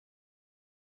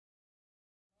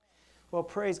Well,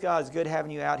 praise God. It's good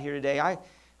having you out here today.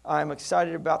 I'm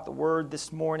excited about the Word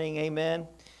this morning. Amen.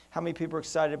 How many people are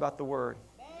excited about the Word?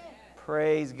 Amen.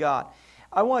 Praise God.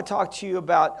 I want to talk to you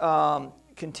about,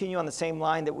 continue on the same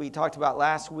line that we talked about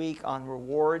last week on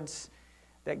rewards,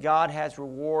 that God has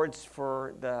rewards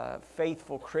for the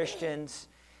faithful Christians.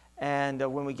 And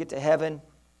when we get to heaven,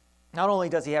 not only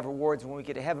does He have rewards when we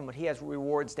get to heaven, but He has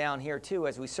rewards down here too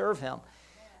as we serve Him.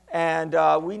 And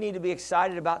we need to be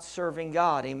excited about serving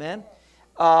God. Amen.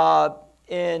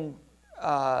 In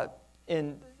a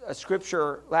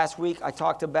scripture last week, I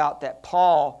talked about that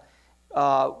Paul,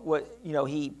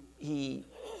 he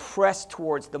pressed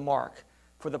towards the mark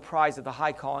for the prize of the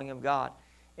high calling of God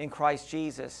in Christ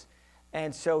Jesus.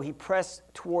 And so he pressed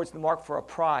towards the mark for a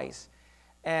prize.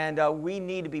 And we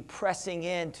need to be pressing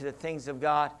in to the things of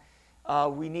God.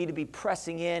 We need to be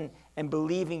pressing in and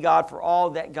believing God for all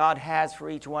that God has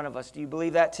for each one of us. Do you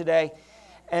believe that today?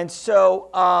 And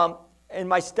so in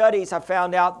my studies, I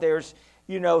found out there's,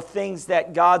 things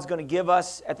that God's going to give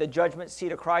us at the judgment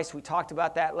seat of Christ. We talked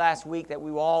about that last week, that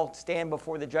we will all stand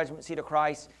before the judgment seat of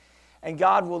Christ. And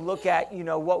God will look at,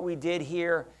 what we did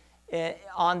here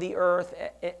on the earth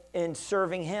in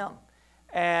serving Him.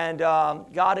 And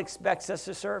God expects us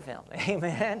to serve Him.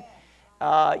 Amen.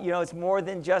 It's more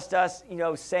than just us,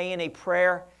 saying a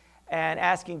prayer and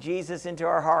asking Jesus into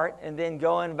our heart and then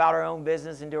going about our own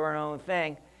business and doing our own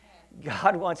thing.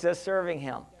 God wants us serving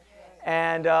Him.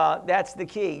 And that's the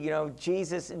key.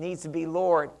 Jesus needs to be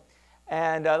Lord.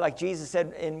 And like Jesus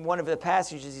said in one of the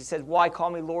passages, He said, "Why call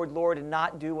me Lord, Lord, and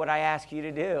not do what I ask you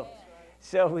to do?"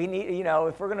 So we need,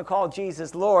 if we're going to call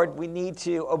Jesus Lord, we need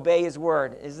to obey His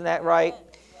word. Isn't that right?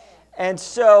 And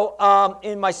so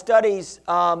in my studies,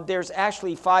 there's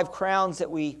actually 5 crowns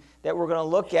that we're going to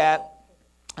look at.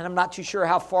 And I'm not too sure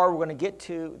how far we're going to get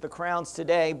to the crowns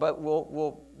today, but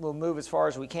we'll move as far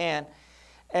as we can.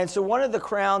 And so one of the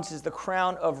crowns is the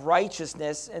crown of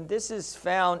righteousness, and this is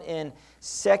found in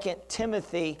 2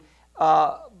 Timothy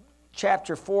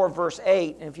chapter 4, verse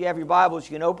 8. And if you have your Bibles,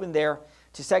 you can open there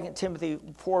to 2 Timothy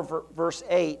 4, verse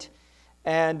 8.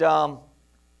 And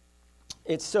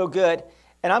it's so good.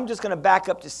 And I'm just going to back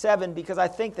up to 7 because I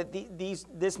think that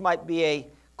this might be a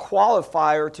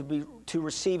qualifier to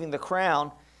receiving the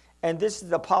crown. And this is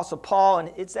the Apostle Paul,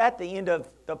 and it's at the end of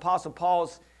the Apostle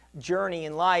Paul's journey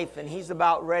in life, and he's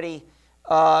about ready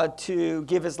to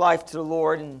give his life to the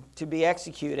Lord and to be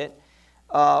executed,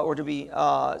 or to be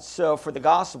so for the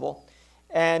gospel.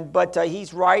 But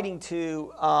he's writing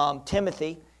to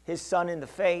Timothy, his son in the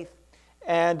faith,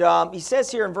 and he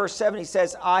says here in verse 7, he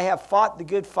says, "I have fought the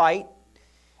good fight,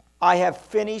 I have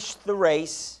finished the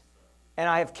race, and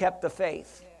I have kept the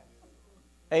faith."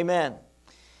 Amen.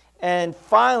 And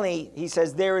finally, he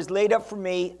says, "There is laid up for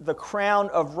me the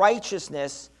crown of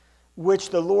righteousness,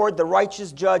 which the Lord, the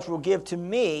righteous judge, will give to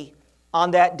me on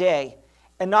that day.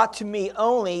 And not to me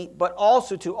only, but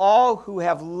also to all who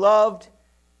have loved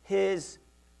His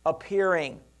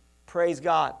appearing." Praise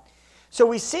God. So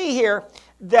we see here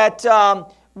that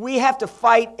we have to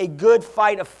fight a good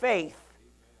fight of faith.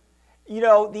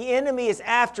 The enemy is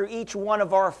after each one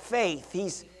of our faith.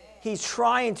 He's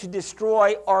trying to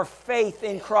destroy our faith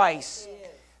in Christ.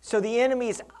 So the enemy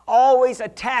is always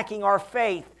attacking our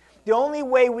faith. The only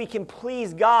way we can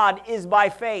please God is by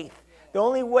faith. The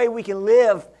only way we can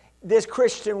live this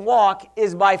Christian walk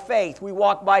is by faith. We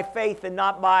walk by faith and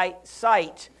not by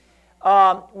sight.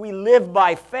 We live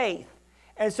by faith.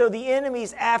 And so the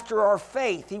enemy's after our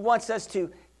faith. He wants us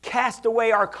to cast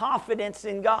away our confidence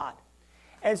in God.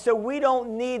 And so we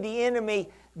don't need the enemy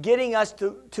getting us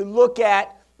to look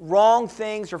at wrong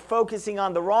things or focusing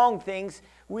on the wrong things.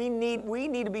 We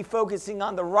need to be focusing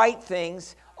on the right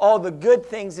things, all the good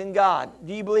things in God.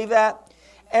 Do you believe that?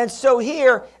 And so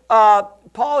here,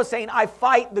 Paul is saying, I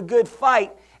fight the good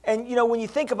fight. And, when you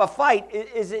think of a fight,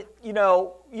 you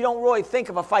don't really think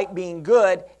of a fight being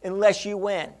good unless you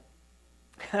win.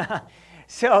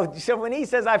 So when he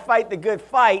says, I fight the good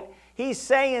fight, he's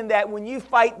saying that when you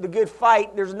fight the good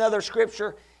fight, there's another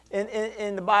scripture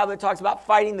in the Bible that talks about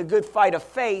fighting the good fight of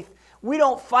faith. We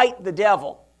don't fight the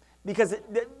devil because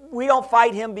we don't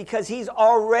fight him because he's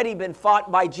already been fought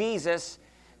by Jesus.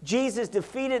 Jesus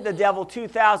defeated the devil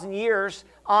 2,000 years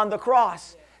on the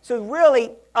cross. So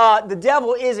really, the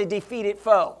devil is a defeated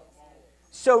foe.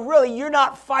 So really, you're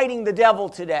not fighting the devil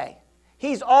today.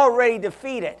 He's already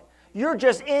defeated. You're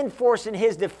just enforcing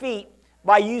his defeat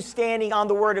by you standing on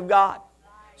the Word of God.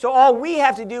 So all we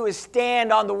have to do is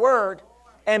stand on the Word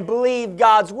and believe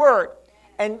God's Word.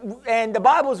 And the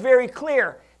Bible is very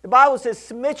clear. The Bible says,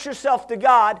 submit yourself to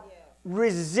God,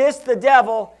 resist the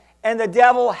devil, and the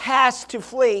devil has to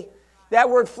flee. That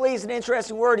word flee is an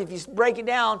interesting word. If you break it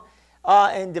down,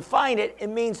 and define it, it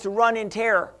means to run in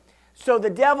terror. So the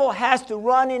devil has to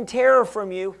run in terror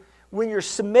from you when you're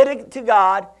submitted to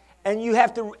God, and you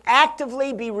have to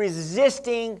actively be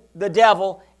resisting the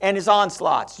devil and his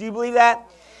onslaughts. Do you believe that?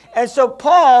 And so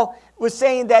Paul was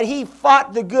saying that he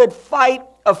fought the good fight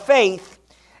of faith.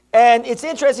 And it's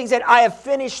interesting, he said, I have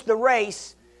finished the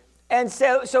race. And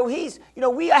so he's,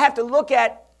 we have to look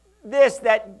at this,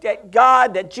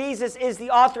 that Jesus is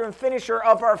the author and finisher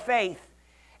of our faith.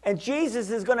 And Jesus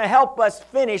is going to help us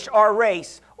finish our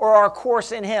race or our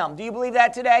course in him. Do you believe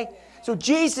that today? So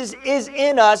Jesus is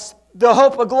in us, the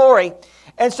hope of glory.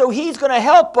 And so he's going to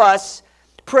help us,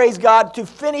 praise God, to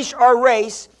finish our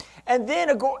race. And then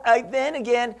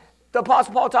again, the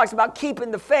Apostle Paul talks about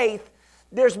keeping the faith.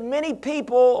 There's many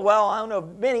people, well, I don't know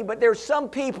if many, but there's some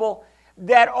people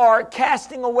that are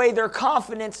casting away their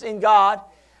confidence in God.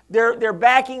 They're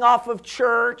backing off of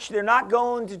church. They're not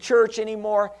going to church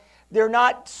anymore. They're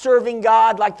not serving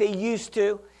God like they used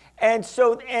to. And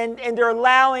so, and they're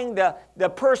allowing the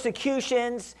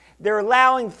persecutions, they're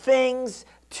allowing things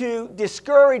to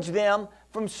discourage them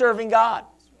from serving God.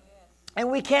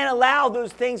 And we can't allow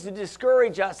those things to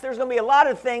discourage us. There's going to be a lot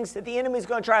of things that the enemy is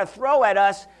going to try to throw at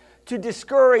us to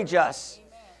discourage us.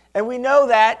 And we know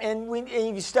that, and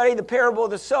if you study the parable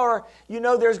of the sower, you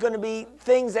know there's going to be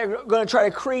things that are going to try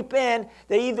to creep in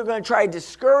that are either going to try to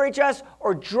discourage us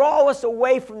or draw us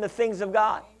away from the things of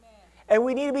God. And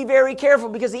we need to be very careful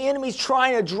because the enemy's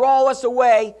trying to draw us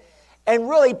away and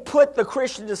really put the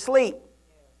Christian to sleep.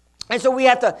 And so we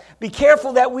have to be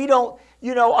careful that we don't,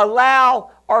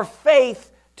 allow our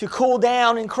faith to cool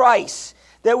down in Christ.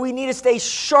 That we need to stay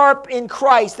sharp in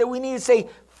Christ. That we need to stay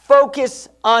focused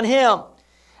on him.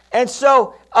 And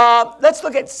so let's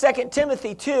look at 2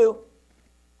 Timothy 2.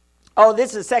 Oh, this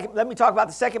is the second. Let me talk about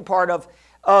the second part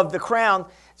of the crown.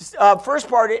 First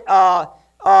part,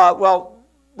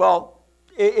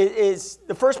 is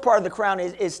the first part of the crown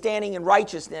is standing in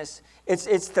righteousness.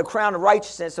 It's the crown of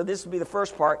righteousness. So this would be the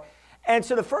first part. And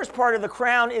so the first part of the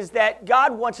crown is that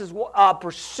God wants us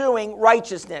pursuing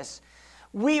righteousness.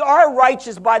 We are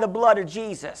righteous by the blood of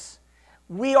Jesus.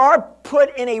 We are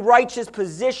put in a righteous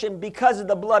position because of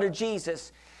the blood of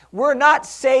Jesus. We're not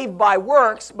saved by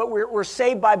works, but we're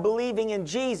saved by believing in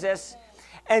Jesus.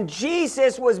 And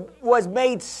Jesus was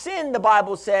made sin, the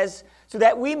Bible says, so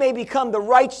that we may become the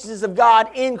righteousness of God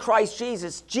in Christ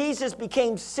Jesus. Jesus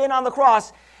became sin on the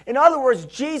cross. In other words,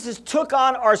 Jesus took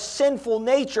on our sinful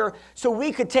nature so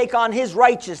we could take on his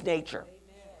righteous nature.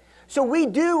 So we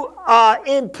do,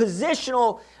 in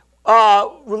positional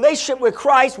relationship with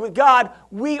Christ, with God,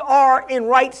 we are in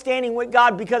right standing with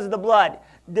God because of the blood.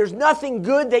 There's nothing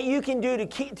good that you can do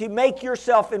to make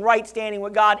yourself in right standing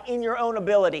with God in your own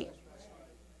ability.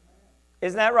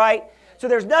 Isn't that right? So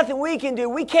there's nothing we can do.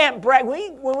 We can't brag.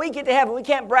 When we get to heaven, we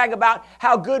can't brag about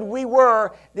how good we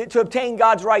were to obtain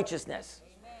God's righteousness.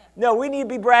 No, we need to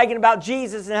be bragging about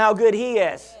Jesus and how good he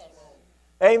is.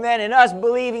 Amen. And us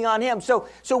believing on him. So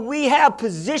we have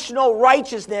positional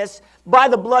righteousness by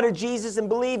the blood of Jesus and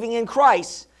believing in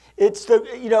Christ. It's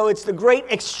the great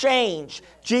exchange.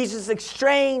 Jesus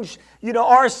exchanged,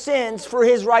 our sins for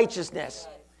his righteousness.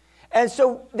 And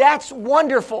so that's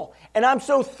wonderful. And I'm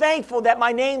so thankful that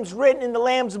my name's written in the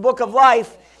Lamb's Book of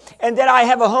Life and that I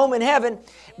have a home in heaven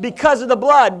because of the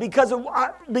blood, because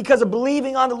of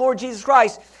believing on the Lord Jesus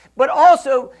Christ. But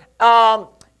also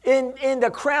in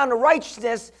the crown of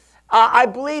righteousness, I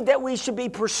believe that we should be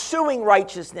pursuing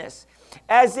righteousness.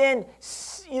 As in,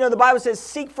 the Bible says,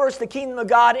 seek first the kingdom of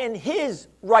God and his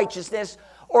righteousness,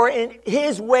 or in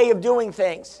his way of doing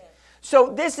things.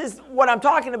 So this is what I'm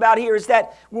talking about here, is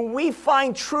that when we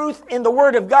find truth in the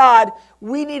Word of God,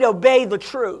 we need to obey the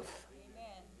truth.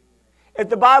 Amen. If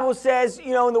the Bible says,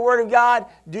 in the Word of God,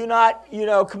 do not,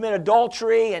 commit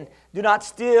adultery and do not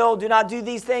steal, do not do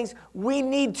these things, we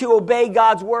need to obey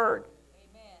God's Word.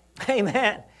 Amen.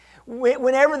 Amen.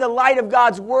 Whenever the light of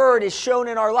God's Word is shown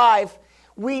in our life,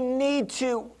 we need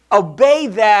to obey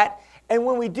that. And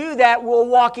when we do that, we'll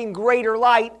walk in greater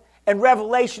light and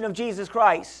revelation of Jesus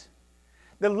Christ.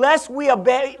 The less we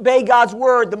obey God's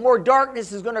Word, the more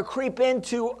darkness is going to creep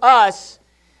into us.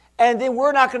 And then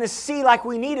we're not going to see like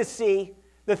we need to see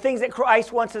the things that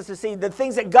Christ wants us to see, the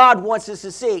things that God wants us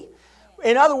to see.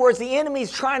 In other words, the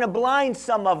enemy's trying to blind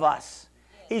some of us.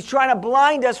 He's trying to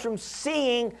blind us from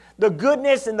seeing the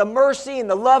goodness and the mercy and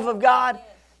the love of God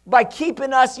by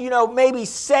keeping us, maybe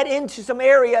set into some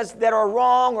areas that are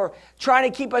wrong, or trying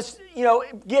to keep us,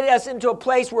 get us into a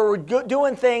place where we're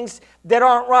doing things that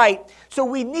aren't right. So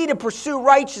we need to pursue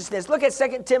righteousness. Look at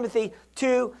 2 Timothy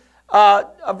 2,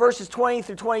 verses 20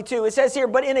 through 22. It says here,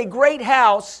 but in a great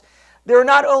house there are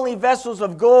not only vessels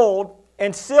of gold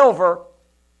and silver,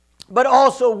 but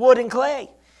also wood and clay,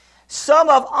 some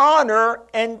of honor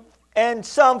and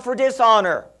some for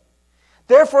dishonor.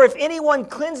 Therefore, if anyone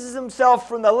cleanses himself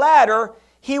from the latter,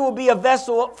 he will be a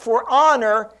vessel for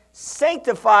honor,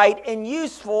 sanctified and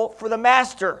useful for the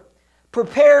master,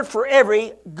 prepared for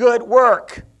every good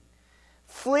work.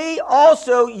 Flee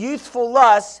also youthful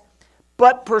lusts,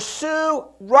 but pursue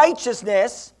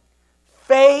righteousness,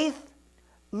 faith,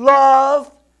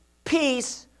 love,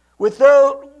 peace with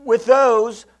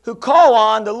those who call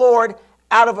on the Lord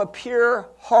out of a pure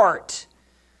heart.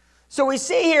 So we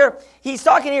see here, he's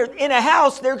talking here, in a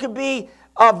house there could be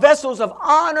vessels of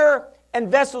honor and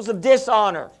vessels of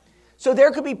dishonor. So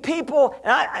there could be people,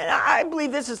 and I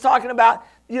believe this is talking about,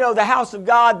 the house of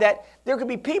God, that there could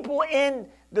be people in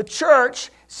the church,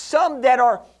 some that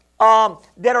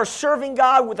are serving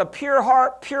God with a pure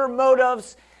heart, pure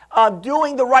motives,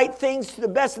 doing the right things to the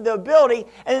best of their ability,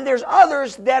 and then there's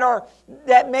others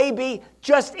that may be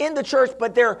just in the church,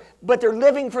 but they're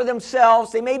living for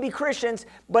themselves. They may be Christians,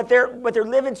 but they're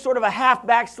living sort of a half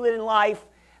backslidden life.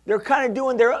 They're kind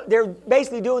of they're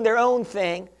basically doing their own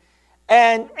thing,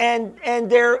 and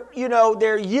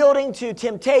they're yielding to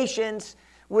temptations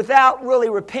without really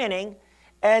repenting,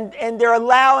 and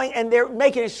they're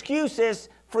making excuses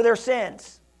for their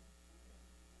sins.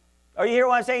 Are you hearing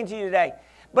what I'm saying to you today?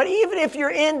 But even if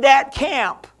you're in that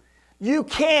camp, you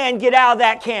can get out of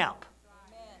that camp.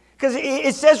 Because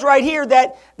it says right here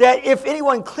that if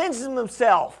anyone cleanses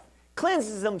himself.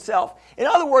 In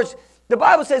other words, the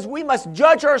Bible says we must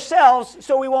judge ourselves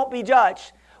so we won't be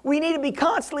judged. We need to be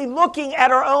constantly looking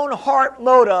at our own heart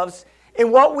motives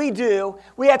in what we do.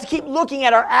 We have to keep looking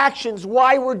at our actions,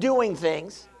 why we're doing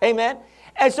things. Amen?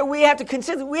 And so we have to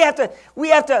consider,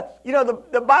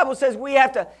 the Bible says we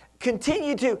have to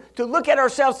continue to look at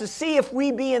ourselves to see if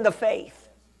we be in the faith.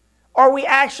 Are we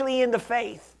actually in the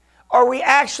faith? Are we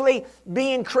actually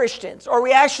being Christians? Are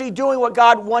we actually doing what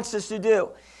God wants us to do?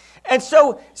 And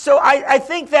so I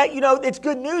think that, it's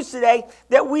good news today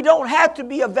that we don't have to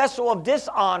be a vessel of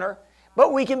dishonor,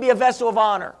 but we can be a vessel of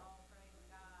honor.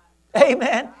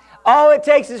 Amen. All it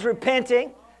takes is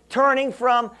repenting, turning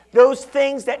from those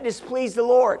things that displease the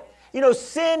Lord.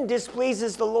 Sin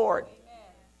displeases the Lord.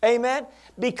 Amen.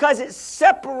 Because it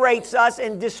separates us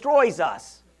and destroys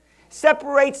us.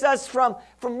 Separates us from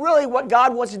really what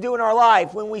God wants to do in our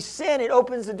life. When we sin, it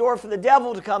opens the door for the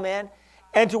devil to come in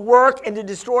and to work and to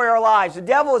destroy our lives. The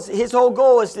devil, his whole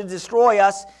goal is to destroy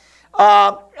us,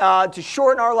 to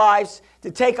shorten our lives, to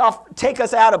take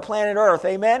us out of planet Earth.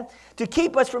 Amen. To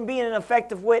keep us from being an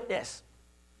effective witness.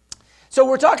 So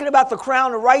we're talking about the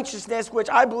crown of righteousness, which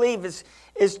I believe is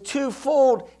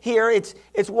twofold here. It's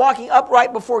walking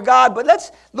upright before God. But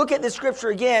let's look at the scripture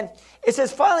again. It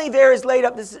says, finally there is laid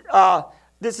up,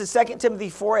 this is 2 Timothy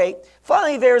 4:8.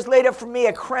 Finally there is laid up for me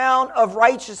a crown of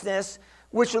righteousness,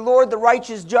 which the Lord the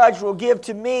righteous judge will give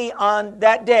to me on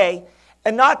that day.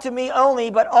 And not to me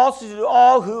only, but also to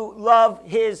all who love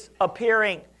his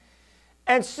appearing.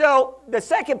 And so the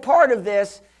second part of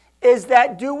this is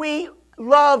that do we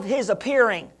love his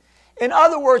appearing? In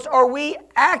other words, are we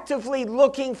actively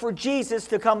looking for Jesus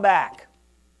to come back?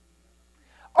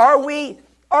 Are we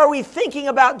thinking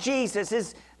about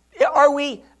Jesus? Are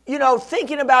we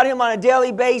thinking about him on a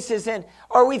daily basis? And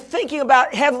are we thinking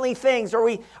about heavenly things? Are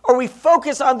we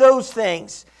focused on those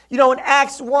things? In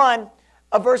Acts 1,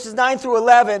 verses 9 through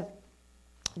 11,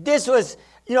 this was,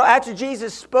 after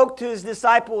Jesus spoke to his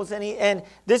disciples, and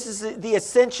this is the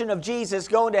ascension of Jesus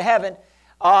going to heaven.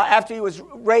 After he was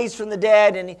raised from the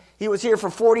dead, and he was here for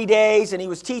 40 days, and he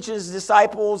was teaching his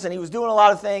disciples, and he was doing a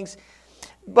lot of things.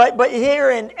 But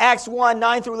here in Acts 1,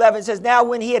 9 through 11, it says, now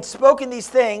when he had spoken these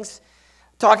things,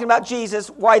 talking about Jesus,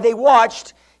 while they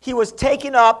watched, he was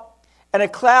taken up, and a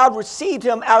cloud received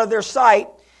him out of their sight.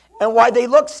 And while they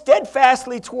looked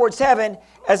steadfastly towards heaven,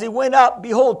 as he went up,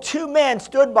 behold, two men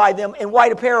stood by them in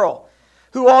white apparel,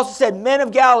 who also said, men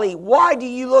of Galilee, why do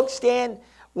you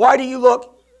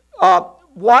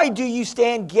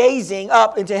stand gazing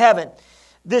up into heaven?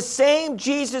 This same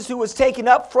Jesus who was taken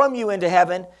up from you into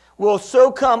heaven will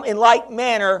so come in like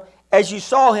manner as you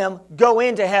saw him go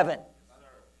into heaven.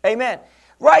 Amen.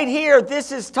 Right here,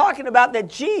 this is talking about that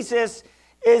Jesus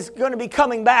is going to be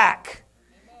coming back.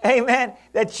 Amen.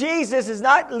 That Jesus is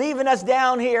not leaving us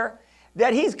down here.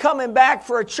 That he's coming back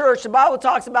for a church. The Bible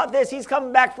talks about this. He's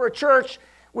coming back for a church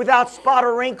without spot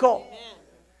or wrinkle.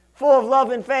 Full of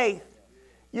love and faith.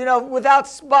 Without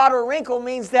spot or wrinkle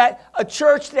means that a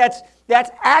church that's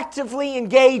actively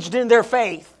engaged in their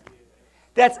faith.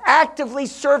 That's actively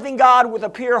serving God with a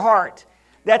pure heart.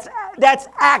 That's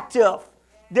active.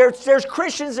 There's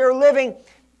Christians that are living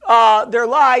their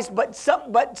lives, but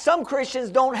some Christians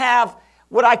don't have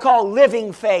what I call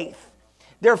living faith.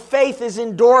 Their faith is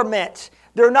in dormant.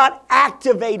 They're not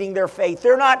activating their faith.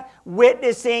 They're not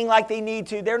witnessing like they need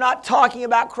to. They're not talking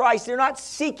about Christ. They're not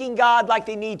seeking God like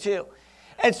they need to.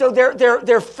 And so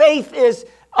their faith is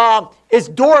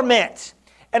dormant.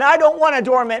 And I don't want a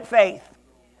dormant faith.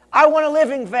 I want a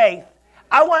living faith.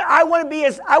 I want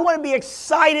to be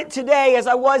excited today as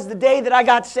I was the day that I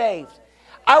got saved.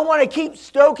 I want to keep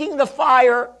stoking the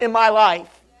fire in my life.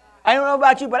 I don't know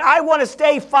about you, but I want to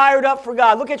stay fired up for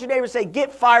God. Look at your neighbor and say,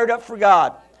 get fired up for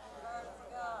God.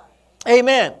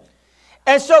 Amen.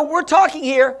 And so we're talking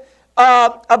here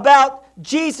about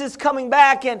Jesus coming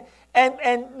back and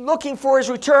looking for his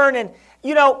return. And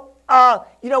you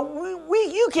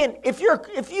can if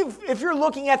you're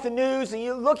looking at the news and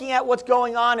you're looking at what's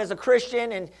going on as a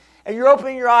Christian and you're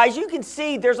opening your eyes, you can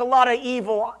see there's a lot of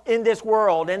evil in this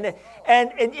world, and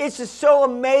it's just so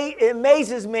it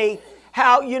amazes me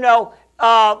how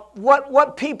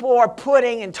what people are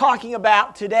putting and talking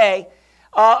about today.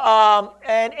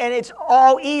 And it's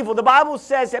all evil. The Bible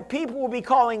says that people will be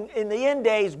calling in the end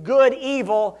days good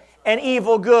evil and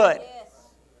evil good. Yes.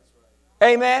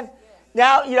 Amen.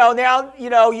 Yes.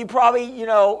 Now you probably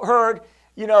heard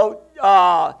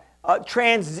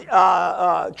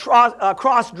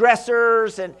cross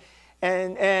dressers and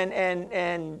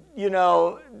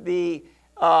the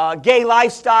gay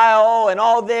lifestyle and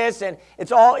all this, and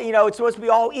it's all it's supposed to be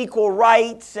all equal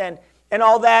rights and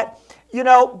all that.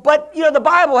 But the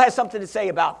Bible has something to say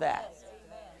about that.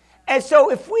 And so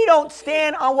if we don't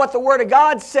stand on what the Word of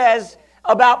God says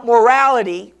about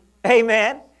morality,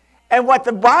 amen, and what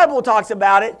the Bible talks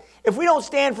about it, if we don't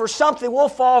stand for something, we'll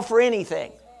fall for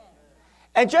anything.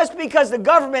 And just because the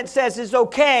government says it's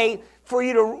okay for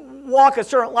you to walk a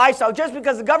certain lifestyle, just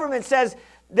because the government says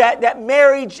that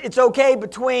marriage, it's okay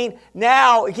it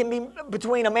can be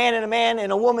between a man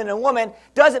and a woman and a woman,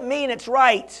 doesn't mean it's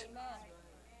right.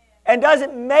 And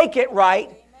doesn't make it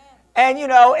right. And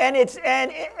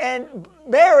and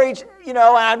marriage, and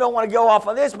I don't want to go off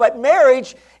on this, but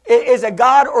marriage is a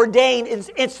God-ordained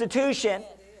institution.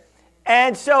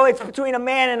 And so it's between a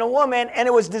man and a woman, and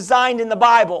it was designed in the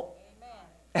Bible.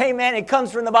 Amen. It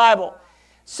comes from the Bible.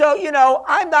 So,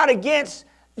 I'm not against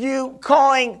you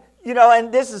calling,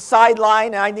 and this is a sideline,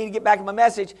 and I need to get back to my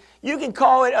message. You can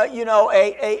call it,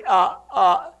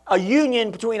 a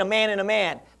union between a man and a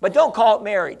man. But don't call it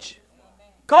marriage.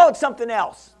 Call it something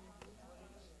else.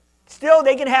 Still,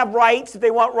 they can have rights if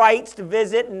they want rights to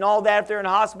visit and all that if they're in a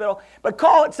hospital. But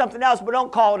call it something else, but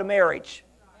don't call it a marriage.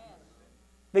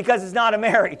 Because it's not a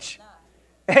marriage.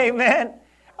 Amen.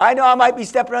 I know I might be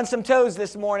stepping on some toes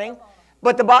this morning,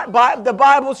 but the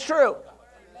Bible's true.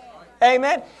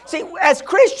 Amen. See, as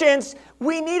Christians,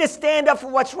 we need to stand up for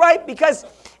what's right because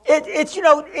it's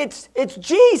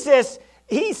Jesus.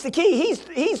 He's the key.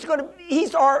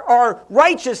 He's our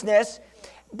righteousness.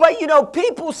 But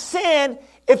people sin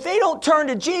if they don't turn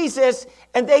to Jesus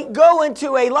and they go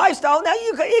into a lifestyle. Now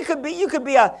you could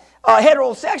be a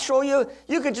heterosexual.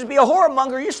 You could just be a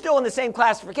whoremonger. You're still in the same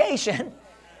classification.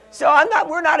 So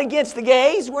we're not against the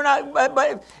gays. We're not,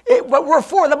 but we're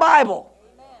for the Bible.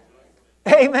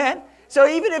 Amen. Amen. So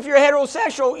even if you're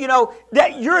heterosexual,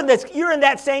 that you're in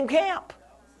that same camp.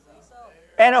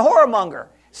 And a whoremonger.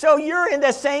 So you're in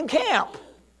the same camp.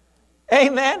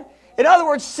 Amen. In other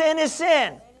words, sin is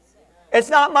sin. It's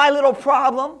not my little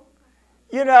problem.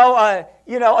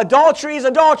 Adultery is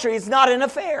adultery. It's not an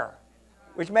affair,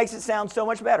 which makes it sound so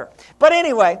much better. But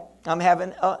anyway, I'm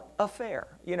having an affair,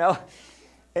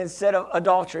 instead of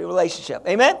adultery relationship.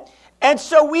 Amen? And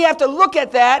so we have to look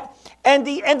at that, and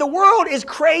the world is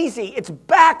crazy. It's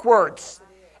backwards.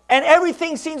 And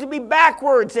everything seems to be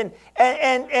backwards, and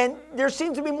there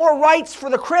seems to be more rights for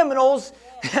the criminals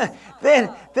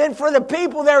than for the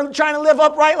people that are trying to live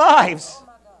upright lives.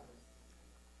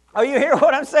 Are you hearing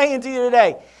what I'm saying to you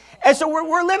today? And so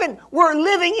we're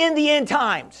living in the end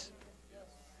times.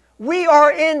 We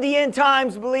are in the end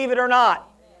times, believe it or not.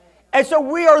 And so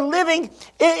we are living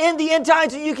in the end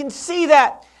times, and you can see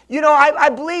that. I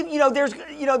believe, there's,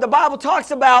 the Bible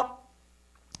talks about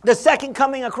the second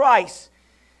coming of Christ.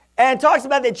 And talks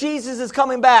about that Jesus is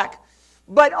coming back.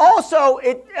 But also,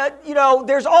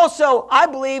 there's also, I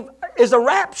believe, is a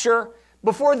rapture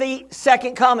before the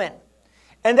second coming.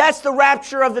 And that's the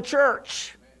rapture of the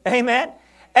church. Amen.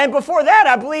 And before that,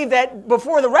 I believe that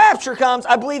before the rapture comes,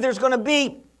 I believe there's going to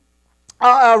be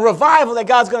a revival that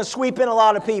God's going to sweep in a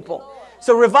lot of people.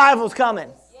 So revival's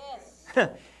coming.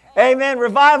 Amen.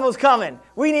 Revival's coming.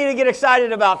 We need to get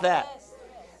excited about that.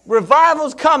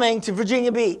 Revival's coming to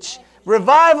Virginia Beach.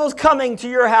 Revival's coming to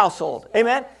your household.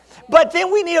 Amen. But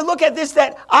then we need to look at this,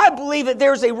 that I believe that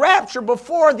there's a rapture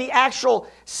before the actual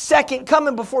second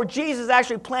coming, before Jesus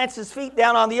actually plants his feet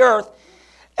down on the earth.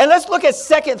 And let's look at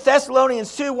 2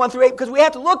 Thessalonians 2, 1 through 8, because we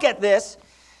have to look at this.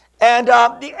 And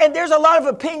there's a lot of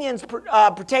opinions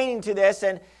pertaining to this.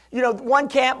 And, you know, one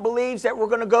camp believes that we're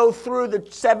going to go through the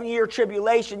 7-year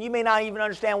tribulation. You may not even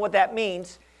understand what that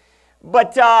means.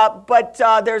 But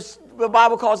there's, the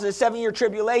Bible calls it a 7-year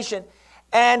tribulation.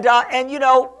 And you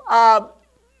know,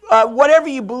 whatever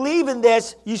you believe in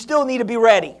this, you still need to be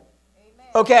ready. Amen.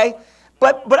 Okay?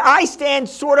 But I stand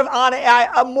sort of on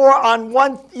more on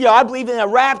one, you know, I believe in a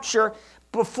rapture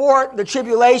before the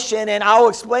tribulation, and I'll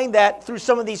explain that through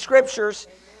some of these scriptures.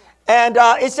 And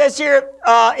it says here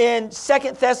in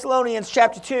 2 Thessalonians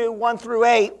chapter 2, 1 through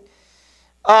 8,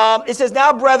 it says,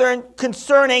 "Now, brethren,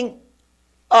 concerning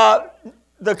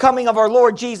the coming of our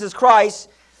Lord Jesus Christ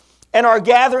and our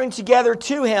gathering together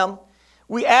to him,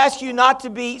 we ask you not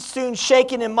to be soon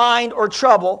shaken in mind or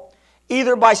trouble,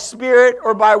 either by spirit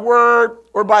or by word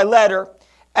or by letter,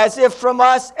 as if from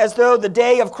us, as though the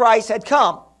day of Christ had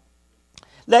come.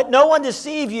 Let no one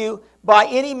deceive you by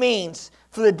any means,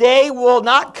 for the day will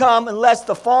not come unless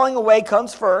the falling away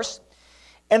comes first,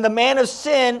 and the man of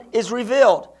sin is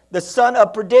revealed, the son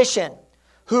of perdition,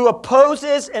 who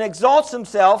opposes and exalts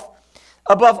himself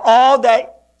above all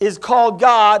that is called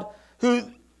God,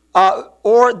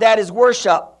 or that is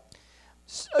worship."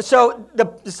 So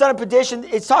the son of perdition,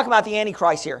 it's talking about the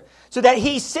Antichrist here. So that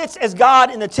he sits as God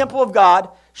in the temple of God,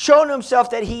 showing himself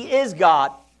that he is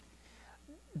God.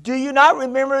 "Do you not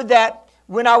remember that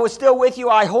when I was still with you,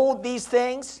 I hold these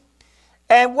things?"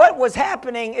 And what was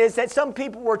happening is that some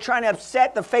people were trying to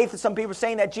upset the faith of some people,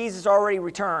 saying that Jesus already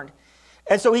returned.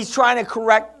 And so he's trying to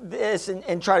correct this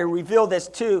and try to reveal this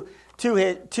to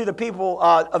the people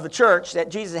of the church, that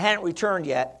Jesus hadn't returned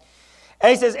yet. And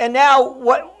he says, and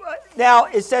now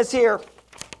it says here,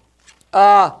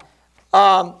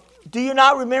 "Do you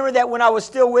not remember that when I was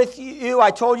still with you,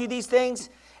 I told you these things?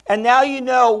 And now you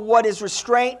know what is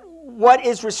restraining,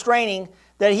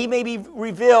 that he may be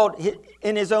revealed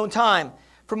in his own time.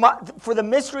 For the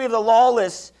mystery of the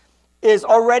lawless is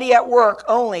already at work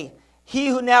only. He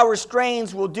who now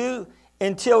restrains will do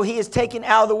until he is taken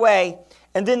out of the way.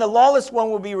 And then the lawless one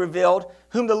will be revealed,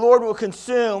 whom the Lord will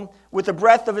consume with the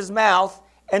breath of his mouth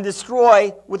and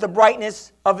destroy with the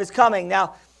brightness of his coming."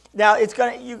 Now you're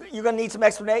going to need some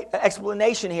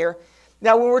explanation here.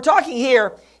 Now, when we're talking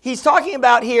here, he's talking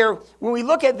about here, when we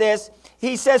look at this,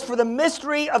 he says, "For the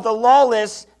mystery of the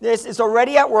lawlessness is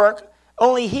already at work.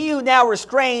 Only he who now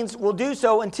restrains will do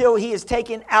so until he is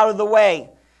taken out of the way."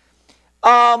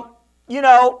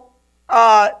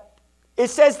 It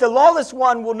says the lawless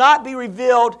one will not be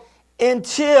revealed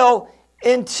until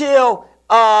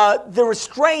the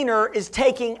restrainer is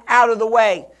taken out of the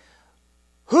way.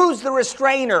 Who's the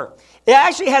restrainer? It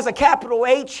actually has a capital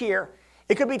H here.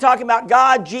 It could be talking about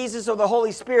God, Jesus, or the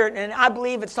Holy Spirit. And I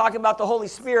believe it's talking about the Holy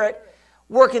Spirit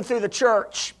working through the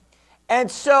church. And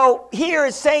so here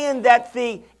it's saying that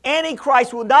the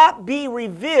Antichrist will not be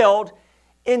revealed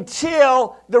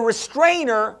until the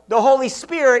restrainer, the Holy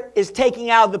Spirit, is taken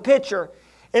out of the picture.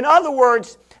 In other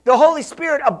words, the Holy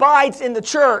Spirit abides in the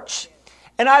church.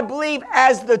 And I believe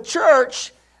as the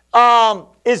church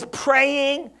is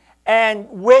praying and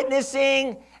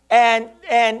witnessing, and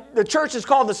the church is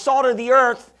called the salt of the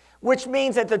earth, which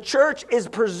means that the church is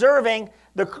preserving,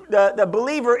 the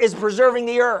believer is preserving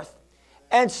the earth.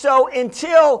 And so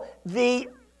until the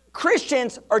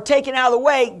Christians are taken out of the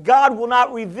way, God will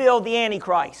not reveal the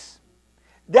Antichrist.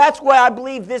 That's what I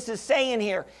believe this is saying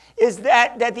here, is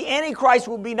that the Antichrist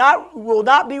will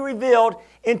not be revealed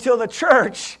until the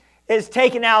church is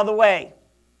taken out of the way.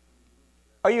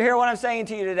 Are you hearing what I'm saying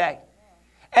to you today?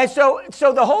 And so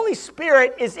the Holy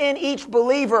Spirit is in each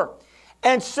believer.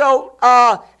 And so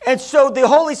the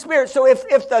Holy Spirit, so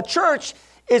if the church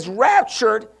is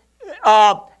raptured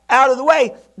out of the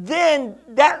way, then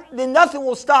nothing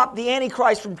will stop the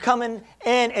Antichrist from coming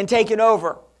in and taking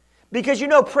over. Because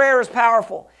prayer is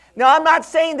powerful. Now, I'm not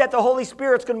saying that the Holy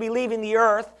Spirit's going to be leaving the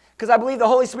earth, because I believe the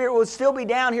Holy Spirit will still be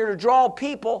down here to draw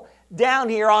people down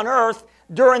here on earth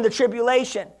during the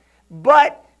tribulation.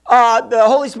 But the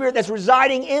Holy Spirit that's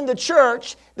residing in the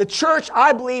church,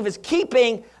 I believe, is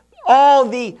keeping all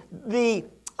the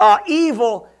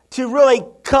evil to really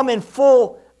come in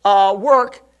full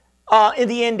work in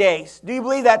the end days. Do you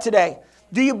believe that today?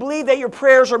 Do you believe that your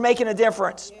prayers are making a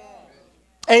difference? Yeah.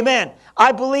 Amen.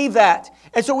 I believe that.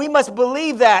 And so we must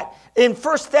believe that. In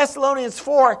 1 Thessalonians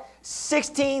 4,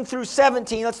 16 through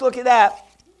 17, let's look at that.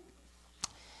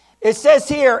 It says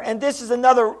here, and this is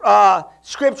another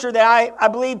scripture that I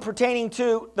believe pertaining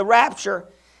to the rapture.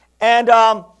 And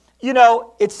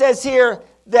it says here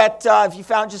that, if you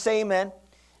found, just say amen.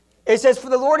 It says, for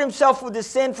the Lord himself will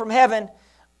descend from heaven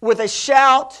with a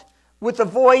shout, with the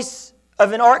voice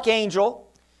of an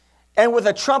archangel, and with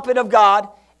a trumpet of God,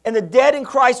 and the dead in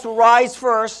Christ will rise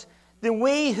first. Then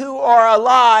we who are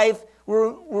alive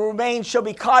will remain, shall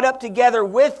be caught up together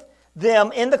with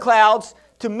them in the clouds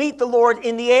to meet the Lord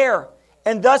in the air.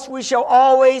 And thus we shall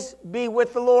always be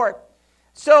with the Lord.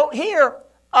 So here,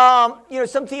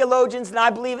 some theologians, and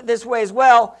I believe it this way as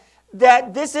well,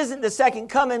 that this isn't the second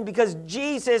coming because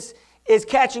Jesus is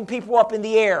catching people up in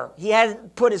the air. He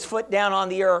hasn't put his foot down on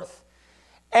the earth.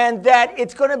 And that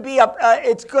it's going to be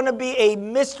a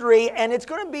mystery, and it's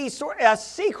going to be a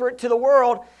secret to the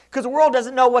world because the world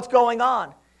doesn't know what's going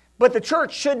on. But the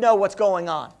church should know what's going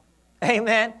on.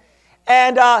 Amen.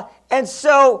 And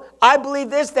so I believe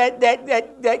this,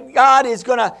 that God is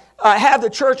going to have the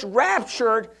church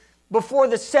raptured before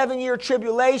the 7-year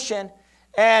tribulation.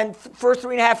 And first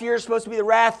 3.5 years is supposed to be the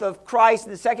wrath of Christ,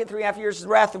 and the second 3.5 years is the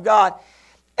wrath of God.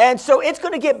 And so it's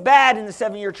going to get bad in the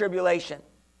 7-year tribulation.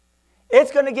 It's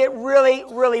going to get really,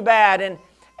 really bad. And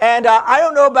I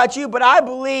don't know about you, but I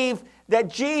believe that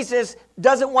Jesus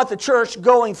doesn't want the church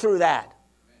going through that.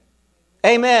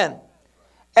 Amen.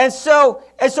 And so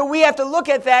we have to look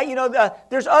at that.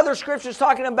 There's other scriptures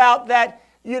talking about that.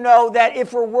 That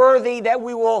if we're worthy, that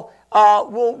we will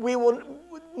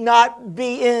not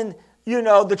be in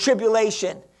the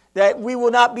tribulation. That we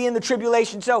will not be in the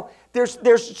tribulation. So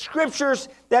there's scriptures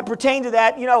that pertain to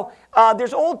that.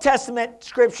 There's Old Testament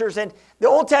scriptures, and the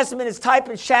Old Testament is type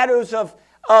and shadows of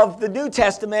the New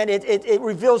Testament. It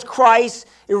reveals Christ.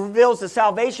 It reveals the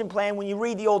salvation plan when you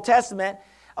read the Old Testament.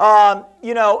 And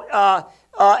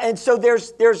so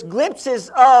there's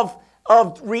glimpses of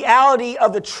reality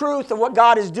of the truth of what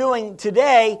God is doing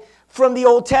today from the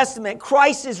Old Testament.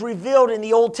 Christ is revealed in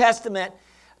the Old Testament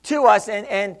to us,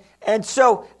 and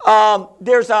so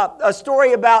there's a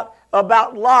story about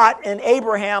Lot and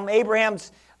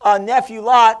Abraham's nephew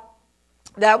Lot,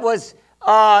 that was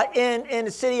in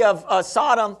the city of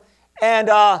Sodom,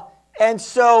 and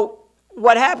so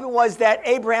what happened was that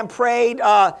Abraham prayed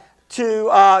to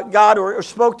God or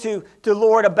spoke to the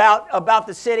Lord about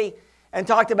the city, and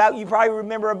talked about, you probably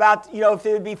remember about, if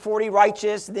there would be 40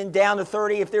 righteous, then down to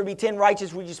 30, if there would be 10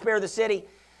 righteous, would you spare the city?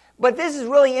 But this is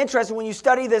really interesting when you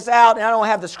study this out, and I don't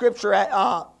have the scripture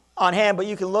on hand, but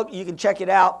you can check it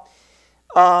out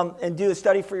and do a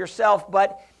study for yourself.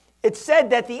 But it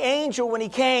said that the angel, when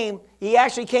he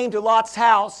actually came to Lot's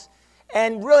house,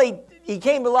 and really he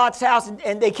came to Lot's house,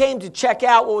 and they came to check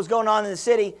out what was going on in the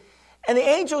city. And the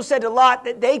angel said to Lot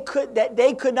that they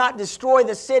could not destroy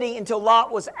the city until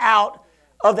Lot was out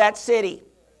of that city.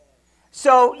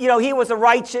 So he was a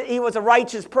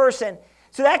righteous person.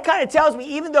 So that kind of tells me,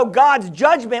 even though God's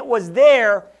judgment was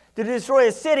there to destroy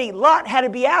the city, Lot had to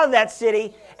be out of that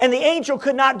city, and the angel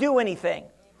could not do anything.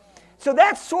 So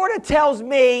that sort of tells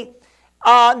me,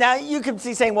 now you could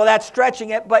be saying, well, that's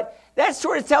stretching it, but that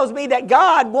sort of tells me that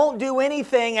God won't do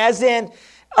anything, as in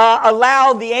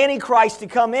allow the Antichrist to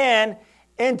come in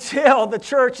until the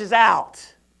church is out.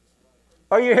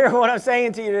 Are you hearing what I'm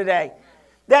saying to you today?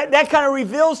 That kind of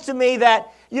reveals to me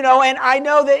that, and I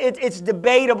know that it's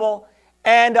debatable,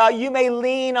 and you may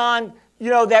lean on,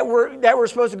 that we're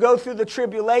supposed to go through the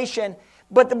tribulation.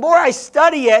 But the more I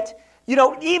study it,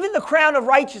 even the crown of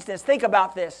righteousness, think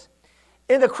about this.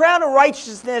 In the crown of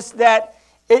righteousness that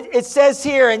it says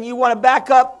here, and you want to back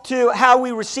up to how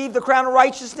we receive the crown of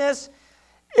righteousness,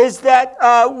 is that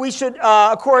we should,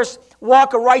 of course,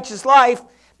 walk a righteous life,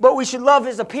 but we should love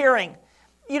his appearing.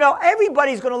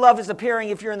 Everybody's going to love his appearing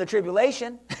if you're in the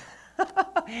tribulation.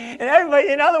 And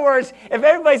everybody, in other words, if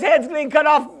everybody's head's being cut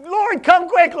off, Lord, come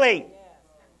quickly.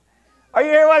 Are you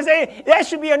hearing what I'm saying? That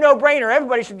should be a no-brainer.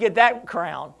 Everybody should get that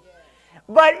crown.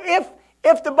 But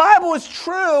if the Bible is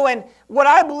true, and what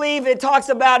I believe it talks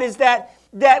about is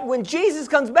that when Jesus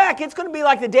comes back, it's going to be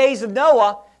like the days of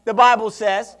Noah, the Bible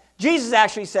says. Jesus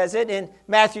actually says it in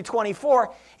Matthew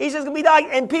 24. He says it's going to be like,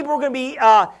 and people are going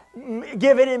to be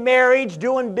given in marriage,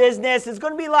 doing business. It's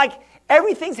going to be like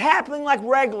everything's happening like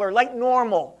regular, like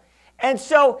normal. And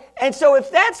so if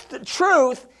that's the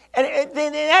truth, and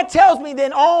that tells me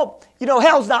then all,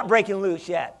 hell's not breaking loose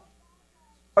yet.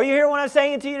 Are you hearing what I'm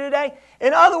saying to you today?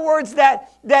 In other words,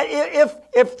 that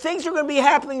if things are going to be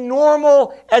happening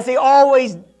normal as they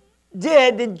always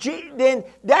did, then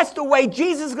that's the way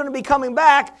Jesus is going to be coming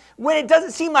back when it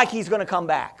doesn't seem like he's going to come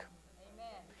back. Amen.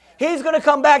 He's going to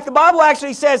come back. The Bible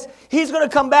actually says he's going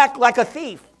to come back like a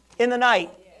thief in the night.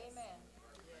 Amen.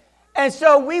 And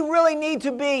so we really need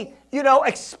to be,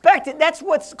 expectant. That's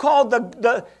what's called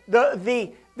the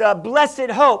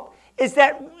blessed hope. is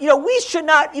that, we should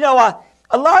not,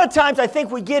 a lot of times I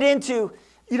think we get into,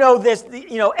 this,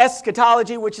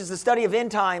 eschatology, which is the study of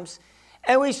end times,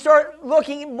 and we start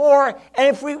looking more, and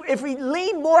if we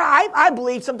lean more, I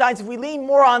believe sometimes if we lean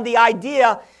more on the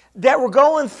idea that we're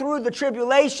going through the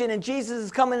tribulation and Jesus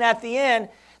is coming at the end,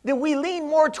 then we lean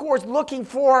more towards looking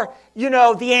for,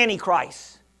 the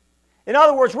Antichrist. In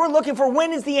other words, we're looking for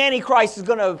when is the Antichrist is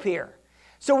going to appear.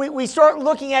 So we start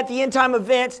looking at the end time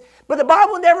events, but the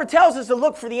Bible never tells us to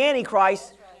look for the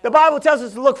Antichrist. The Bible tells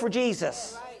us to look for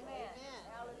Jesus.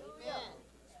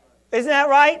 Isn't that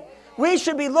right? We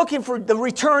should be looking for the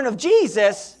return of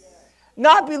Jesus,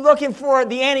 not be looking for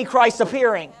the Antichrist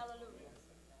appearing.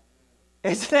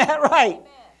 Isn't that right?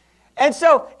 And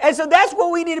so that's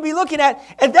what we need to be looking at.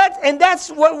 And that's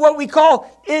what we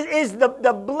call is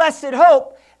the blessed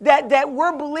hope that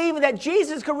we're believing that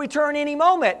Jesus could return any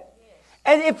moment.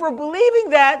 And if we're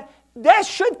believing that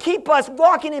should keep us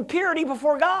walking in purity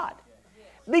before God.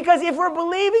 Because if we're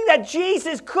believing that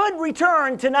Jesus could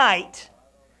return tonight,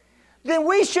 then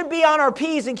we should be on our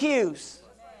P's and Q's.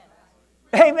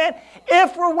 Amen.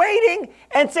 If we're waiting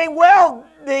and saying, well,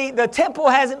 the temple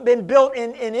hasn't been built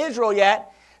in Israel yet,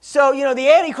 so, the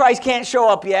Antichrist can't show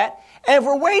up yet, and if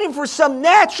we're waiting for some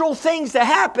natural things to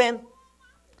happen,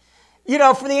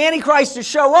 for the Antichrist to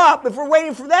show up, if we're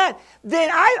waiting for that, then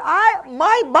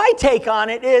my take on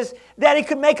it is that it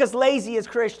could make us lazy as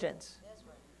Christians.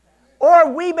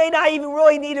 Or we may not even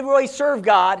really need to really serve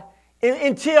God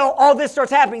until all this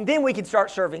starts happening. Then we can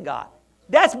start serving God.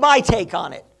 That's my take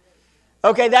on it.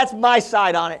 Okay, that's my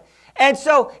side on it. And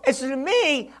so to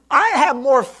me, I have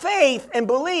more faith and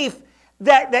belief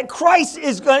that Christ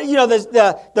is going to,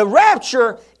 the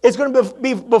rapture is going to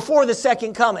be before the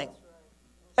second coming.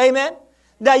 Amen?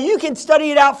 Now, you can study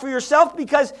it out for yourself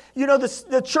because,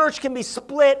 the church can be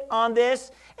split on this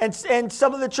and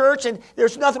some of the church, and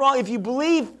there's nothing wrong. If you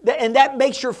believe that, and that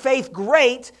makes your faith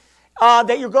great,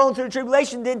 that you're going through the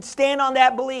tribulation, then stand on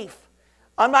that belief.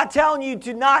 I'm not telling you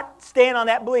to not stand on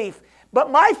that belief, but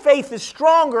my faith is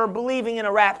stronger believing in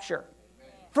a rapture.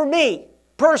 For me,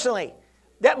 personally.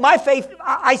 That my faith,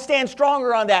 I stand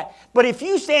stronger on that. But if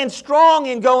you stand strong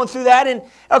in going through that, and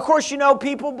of course,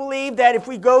 people believe that if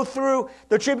we go through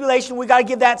the tribulation, we got to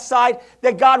give that side,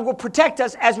 that God will protect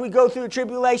us as we go through the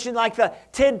tribulation, like the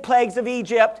 10 plagues of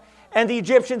Egypt, and the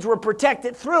Egyptians were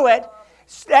protected through it.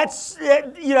 That's,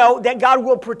 that God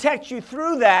will protect you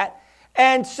through that.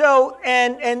 And so,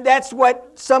 and that's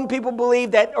what some people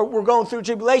believe, that we're going through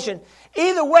tribulation.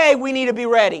 Either way, we need to be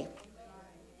ready.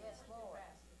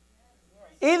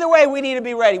 Either way, we need to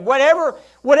be ready.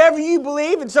 Whatever you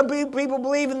believe, and some people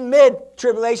believe in the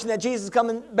mid-tribulation, that Jesus is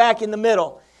coming back in the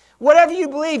middle. Whatever you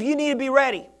believe, you need to be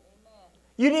ready.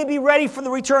 You need to be ready for the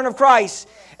return of Christ.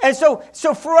 And so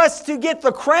for us to get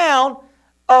the crown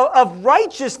of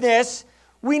righteousness,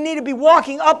 we need to be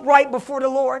walking upright before the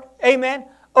Lord. Amen.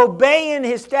 Obeying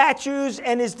His statutes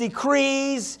and His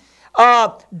decrees,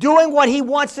 doing what He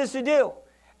wants us to do.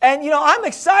 And, I'm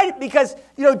excited because,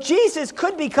 Jesus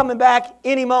could be coming back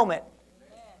any moment.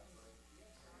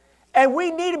 And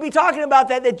we need to be talking about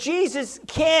that Jesus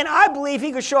I believe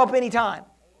He could show up anytime.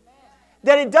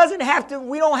 That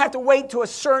we don't have to wait to a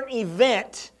certain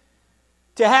event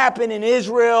to happen in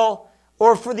Israel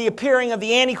or for the appearing of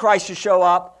the Antichrist to show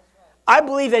up. I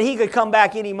believe that He could come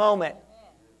back any moment.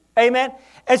 Amen?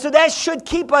 And so that should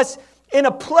keep us in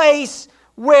a place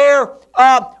where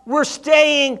we're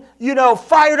staying,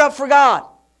 fired up for God.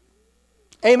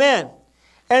 Amen.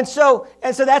 And so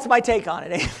that's my take on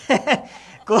it.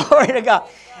 Glory to God.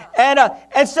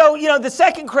 And so, the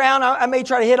second crown, I may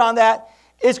try to hit on that,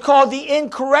 is called the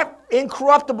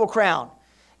incorruptible crown.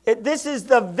 This is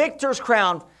the victor's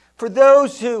crown for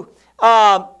those who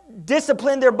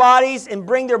discipline their bodies and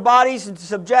bring their bodies into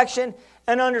subjection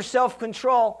and under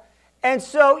self-control. And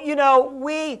so,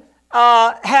 we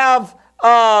have...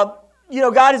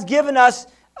 God has given us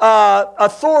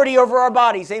authority over our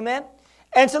bodies. Amen?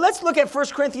 And so let's look at 1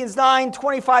 Corinthians 9,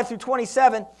 25 through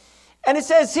 27. And it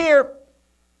says here,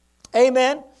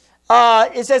 amen,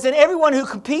 it says, and everyone who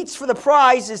competes for the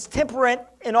prize is temperate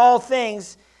in all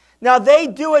things. Now they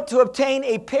do it to obtain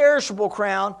a perishable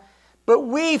crown, but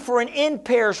we for an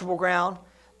imperishable crown.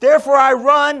 Therefore I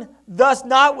run thus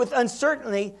not with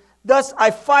uncertainty. Thus I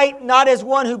fight not as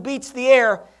one who beats the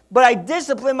air, but I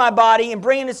discipline my body and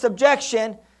bring it into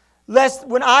subjection, lest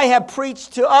when I have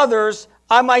preached to others,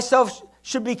 I myself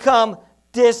should become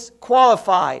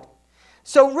disqualified.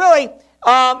 So really,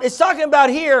 it's talking about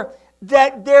here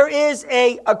that there is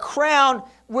a crown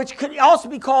which could also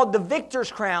be called the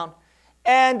victor's crown.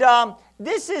 And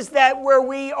this is that where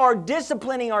we are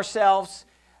disciplining ourselves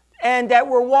and that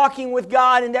we're walking with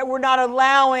God, and that we're not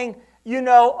allowing,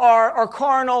 our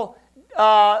carnal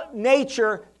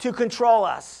nature to control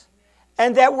us,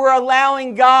 and that we're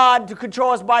allowing God to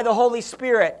control us by the Holy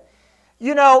Spirit.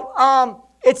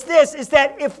 It's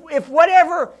that if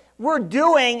whatever we're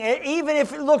doing, even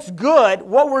if it looks good,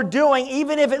 what we're doing,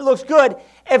 even if it looks good,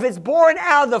 if it's born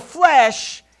out of the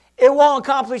flesh, it won't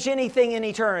accomplish anything in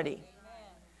eternity.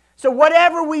 So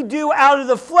whatever we do out of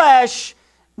the flesh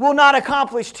will not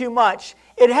accomplish too much.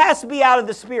 It has to be out of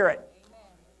the Spirit.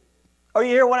 Are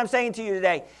you hear what I'm saying to you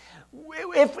today?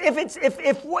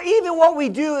 If even what we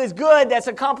do is good that's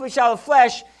accomplished out of the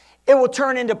flesh, it will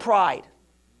turn into pride.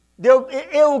 It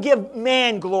will give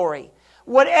man glory.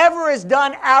 Whatever is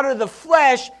done out of the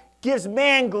flesh gives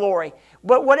man glory.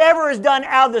 But whatever is done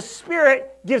out of the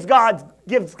Spirit gives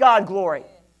God glory.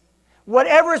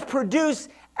 Whatever is produced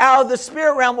out of the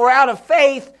Spirit realm or out of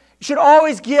faith should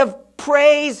always give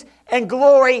praise and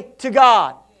glory to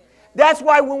God. That's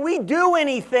why when we do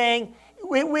anything,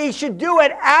 we should do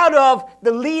it out of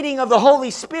the leading of the Holy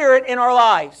Spirit in our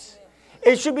lives.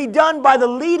 It should be done by the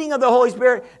leading of the Holy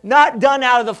Spirit, not done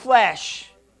out of the flesh.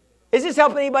 Is this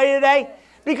helping anybody today?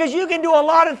 Because you can do a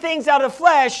lot of things out of the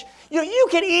flesh. You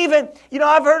can even,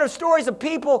 I've heard of stories of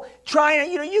people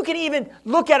trying to, you can even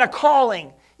look at a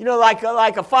calling, like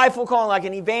a fivefold calling, like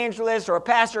an evangelist or a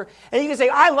pastor, and you can say,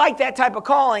 I like that type of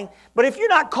calling, but if you're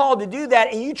not called to do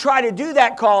that and you try to do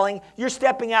that calling, you're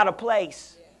stepping out of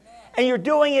place. And you're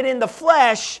doing it in the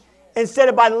flesh instead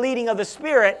of by the leading of the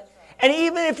Spirit. And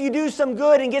even if you do some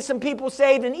good and get some people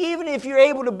saved, and even if you're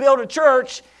able to build a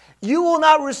church, you will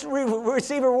not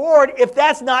receive a reward if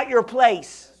that's not your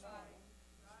place.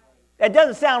 That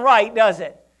doesn't sound right, does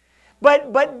it?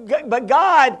 But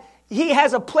God, He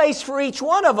has a place for each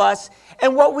one of us,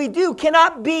 and what we do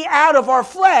cannot be out of our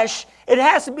flesh. It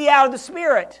has to be out of the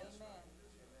Spirit.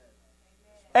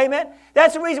 Amen.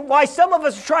 That's the reason why some of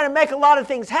us are trying to make a lot of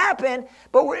things happen,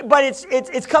 but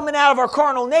it's coming out of our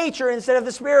carnal nature instead of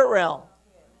the spirit realm.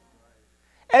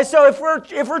 And so if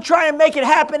we're trying to make it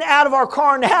happen out of our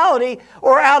carnality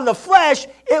or out of the flesh,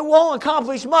 it won't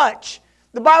accomplish much.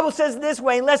 The Bible says it this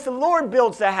way, unless the Lord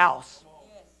builds the house.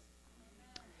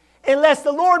 Unless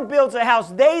the Lord builds a house,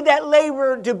 they that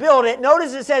labor to build it,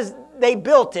 notice it says they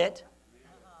built it.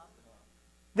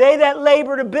 They that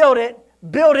labor to build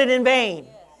it in vain.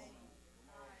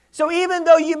 So even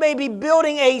though you may be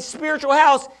building a spiritual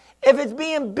house, if it's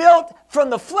being built from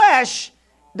the flesh,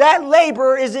 that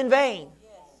labor is in vain.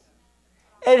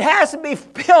 It has to be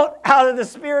built out of the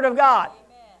Spirit of God.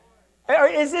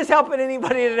 Is this helping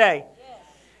anybody today?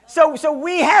 So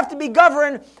we have to be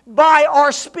governed by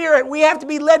our spirit. We have to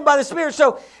be led by the Spirit.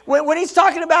 So when he's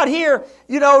talking about here,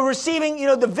 receiving,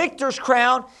 the victor's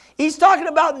crown, he's talking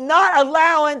about not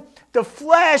allowing the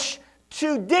flesh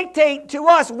to dictate to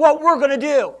us what we're going to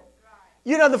do.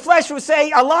 The flesh will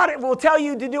say will tell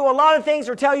you to do a lot of things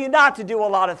or tell you not to do a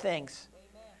lot of things.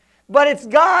 Amen. But it's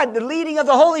God, the leading of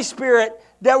the Holy Spirit,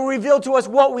 that will reveal to us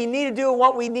what we need to do and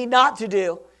what we need not to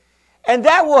do. And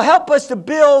that will help us to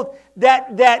build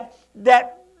that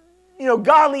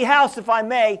godly house, if I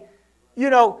may, in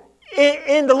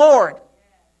the Lord.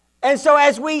 And so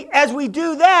as we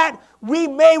do that, we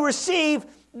may receive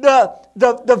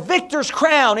the victor's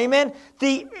crown, amen?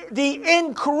 The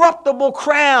incorruptible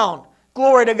crown.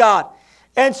 Glory to God.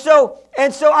 And so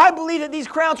I believe that these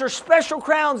crowns are special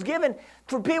crowns given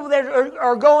for people that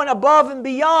are going above and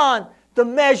beyond the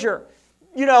measure,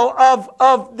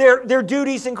 of their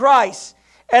duties in Christ.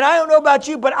 And I don't know about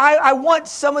you, but I want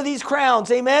some of these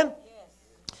crowns, amen?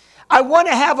 Yes. I want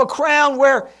to have a crown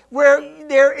where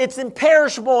it's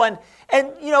imperishable,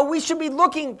 and we should be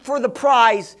looking for the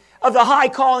prize of the high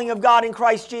calling of God in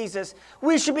Christ Jesus.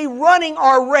 We should be running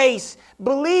our race,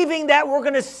 believing that we're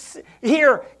going to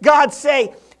hear God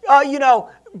say,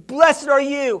 blessed are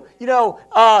you,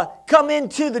 come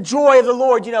into the joy of the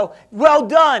Lord, well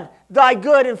done, thy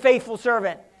good and faithful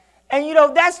servant. And,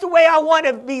 that's the way I want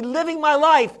to be living my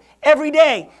life every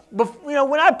day.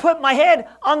 When I put my head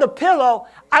on the pillow,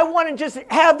 I want to just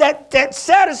have that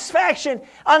satisfaction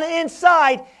on the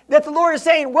inside that the Lord is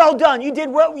saying, well done, you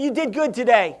did good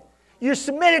today. You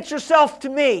submitted yourself to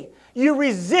me. You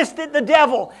resisted the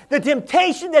devil. The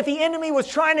temptation that the enemy was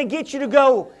trying to get you to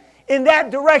go in that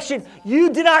direction,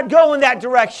 you did not go in that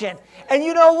direction. And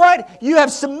you know what? You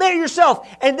have submitted yourself.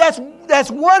 And that's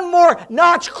one more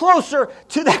notch closer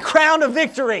to that crown of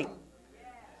victory.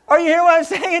 Are you hearing what I'm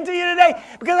saying to you today?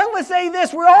 Because I'm going to say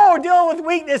this. We're all dealing with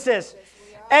weaknesses.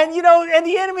 And, and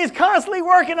the enemy is constantly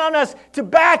working on us to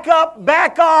back up,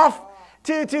 back off,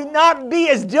 to not be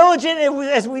as diligent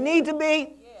as we need to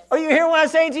be. Are you hearing what I'm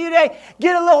saying to you today?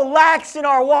 Get a little lax in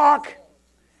our walk.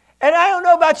 And I don't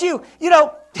know about you.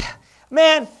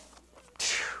 Man,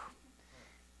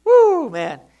 woo,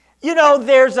 man.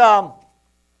 There's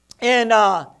in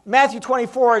Matthew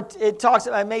 24, it talks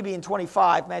about, maybe in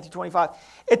 25, Matthew 25,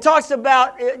 it talks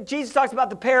about, Jesus talks about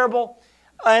the parable,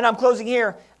 and I'm closing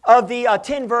here, of the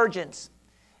 10 virgins.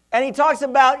 And he talks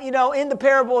about, in the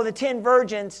parable of the 10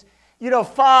 virgins,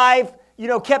 5,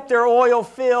 kept their oil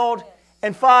filled,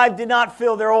 and 5 did not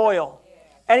fill their oil.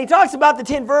 And he talks about the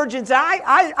 10 virgins.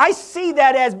 I see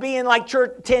that as being like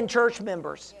 10 church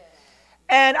members.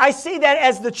 And I see that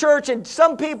as the church, and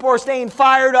some people are staying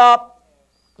fired up.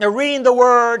 They're reading the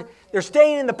Word. They're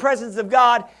staying in the presence of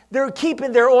God. They're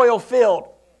keeping their oil filled.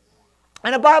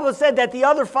 And the Bible said that the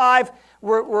other 5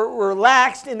 were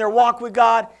relaxed in their walk with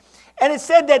God. And it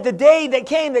said that the day that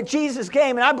came, that Jesus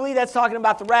came, and I believe that's talking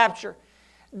about the rapture,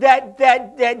 that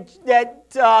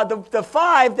the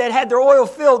 5 that had their oil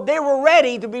filled, they were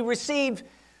ready to be received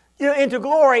into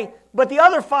glory, but the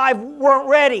other 5 weren't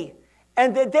ready.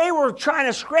 And that they were trying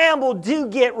to scramble to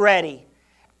get ready.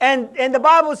 And the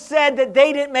Bible said that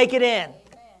they didn't make it in.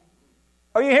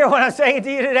 Are you hearing what I'm saying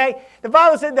to you today? The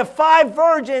Bible said the 5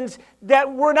 virgins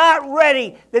that were not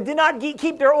ready, that did not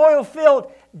keep their oil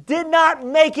filled, did not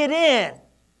make it in.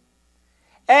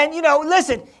 And,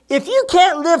 listen, if you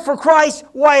can't live for Christ,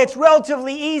 why it's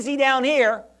relatively easy down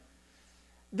here,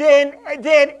 then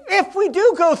if we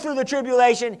do go through the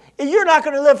tribulation, you're not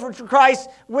going to live for Christ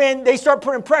when they start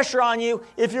putting pressure on you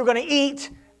if you're going to eat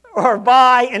or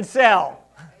buy and sell.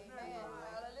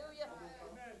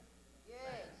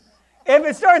 If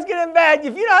it starts getting bad,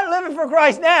 if you're not living for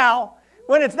Christ now,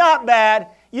 when it's not bad,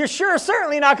 you're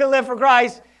certainly not going to live for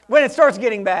Christ when it starts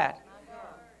getting bad.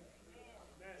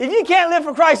 If you can't live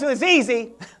for Christ when it's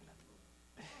easy,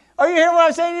 are you hearing what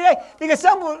I'm saying today? Because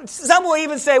some will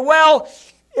even say, well,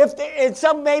 and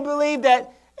some may believe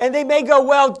that, and they may go,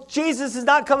 well, Jesus is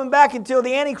not coming back until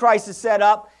the Antichrist is set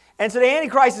up. And so the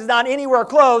Antichrist is not anywhere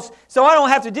close, so I don't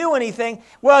have to do anything.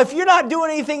 Well, if you're not doing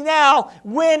anything now,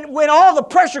 when all the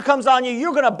pressure comes on you,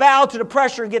 you're going to bow to the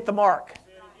pressure and get the mark.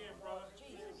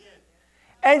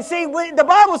 And see, when the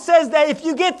Bible says that if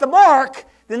you get the mark,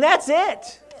 then that's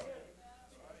it.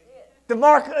 The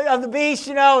mark of the beast,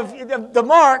 the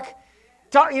mark.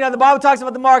 The Bible talks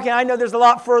about the mark, and I know there's a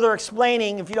lot further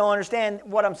explaining if you don't understand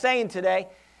what I'm saying today.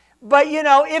 But,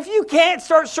 if you can't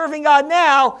start serving God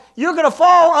now, you're going to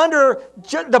fall under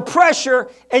the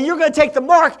pressure, and you're going to take the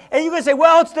mark, and you're going to say,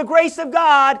 well, it's the grace of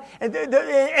God. And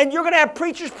you're going to have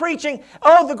preachers preaching,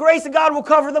 oh, the grace of God will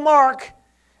cover the mark.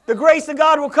 The grace of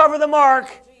God will cover the mark.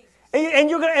 And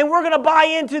we're going to buy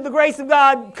into the grace of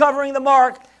God covering the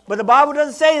mark. But the Bible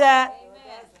doesn't say that.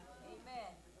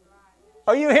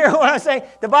 Are you hearing what I'm saying?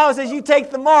 The Bible says you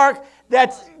take the mark,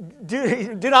 that's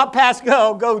do not pass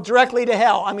go directly to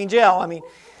hell. Jail.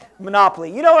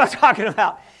 Monopoly. You know what I'm talking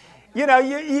about.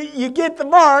 You get the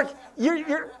mark.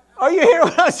 Are you hearing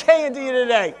what I'm saying to you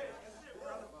today?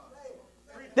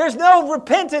 There's no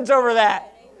repentance over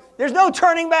that. There's no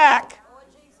turning back.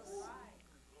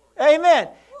 Amen.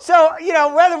 So,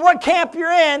 whether what camp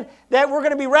you're in, that we're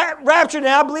going to be raptured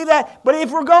now, I believe that. But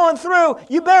if we're going through,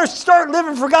 you better start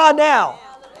living for God now.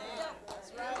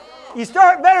 You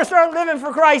better start living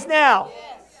for Christ now.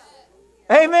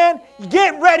 Amen.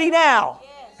 Get ready now.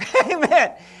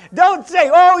 Amen. Don't say,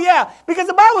 oh yeah, because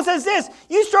the Bible says this,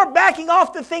 you start backing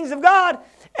off the things of God,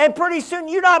 and pretty soon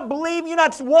you're not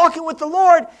walking with the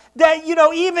Lord, that,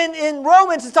 even in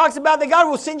Romans it talks about that God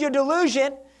will send you a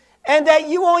delusion, and that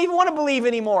you won't even want to believe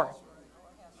anymore.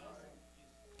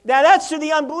 Now that's to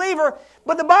the unbeliever,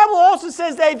 but the Bible also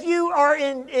says that if you are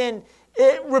in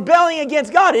rebelling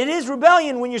against God, it is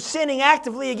rebellion when you're sinning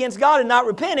actively against God and not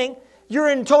repenting. You're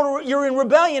in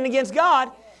rebellion against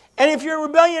God. And if you're in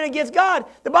rebellion against God,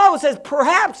 the Bible says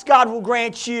perhaps God will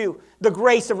grant you the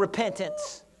grace of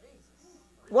repentance.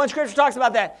 One scripture talks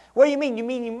about that. What do you mean? You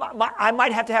mean I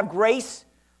might have to have grace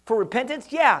for repentance?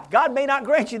 Yeah, God may not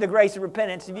grant you the grace of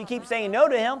repentance if you keep saying no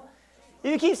to Him.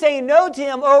 If you keep saying no to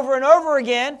Him over and over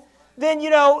again, then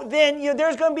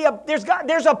there's going to be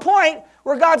there's a point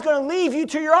where God's going to leave you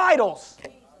to your idols.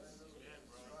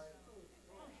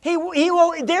 He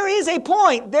will. There is a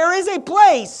point. There is a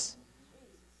place.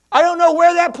 I don't know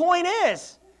where that point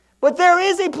is, but there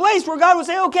is a place where God will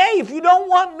say, okay, if you don't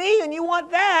want me and you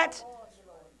want that,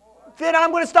 then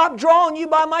I'm going to stop drawing you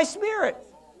by my Spirit.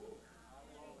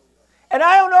 And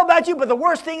I don't know about you, but the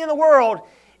worst thing in the world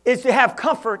is to have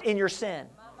comfort in your sin.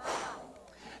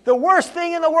 The worst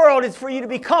thing in the world is for you to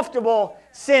be comfortable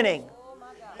sinning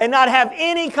and not have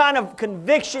any kind of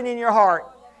conviction in your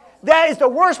heart. That is the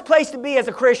worst place to be as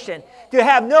a Christian, to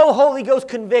have no Holy Ghost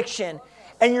conviction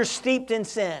and you're steeped in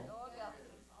sin.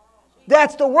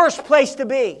 That's the worst place to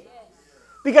be.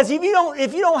 Because if you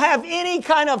don't have any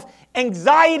kind of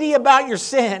anxiety about your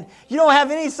sin, you don't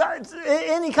have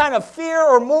any kind of fear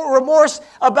or remorse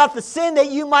about the sin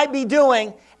that you might be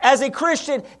doing as a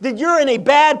Christian, then you're in a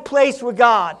bad place with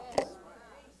God.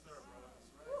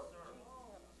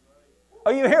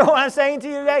 Are you hearing what I'm saying to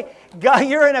you today? God,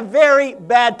 you're in a very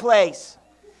bad place.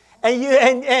 And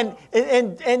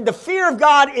the fear of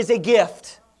God is a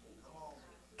gift.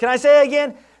 Can I say it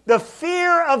again? The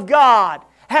fear of God,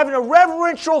 having a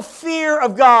reverential fear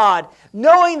of God,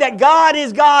 knowing that God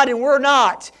is God and we're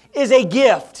not, is a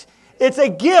gift. It's a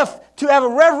gift to have a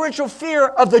reverential fear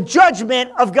of the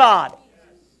judgment of God.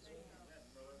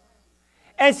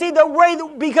 And see,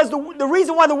 because the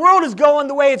reason why the world is going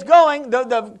the way it's going,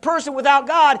 the person without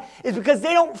God, is because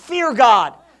they don't fear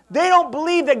God. They don't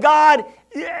believe that God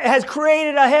has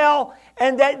created a hell,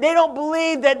 and that they don't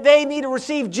believe that they need to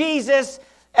receive Jesus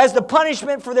as the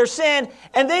punishment for their sin,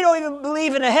 and they don't even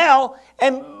believe in a hell,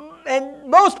 and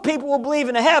most people will believe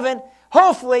in a heaven,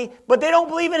 hopefully, but they don't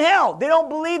believe in hell. They don't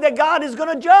believe that God is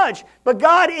going to judge, but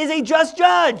God is a just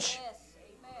judge.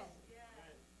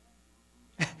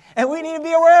 And we need to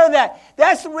be aware of that.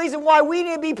 That's the reason why we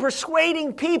need to be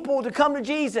persuading people to come to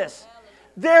Jesus.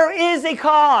 There is a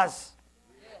cause.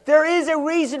 There is a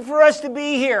reason for us to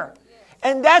be here.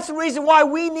 And that's the reason why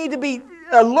we need to be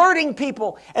alerting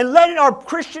people and letting our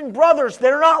Christian brothers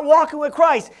that are not walking with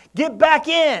Christ get back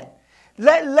in.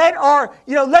 Let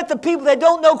the people that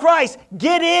don't know Christ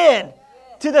get in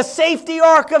to the safety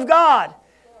ark of God.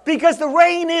 Because the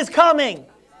rain is coming.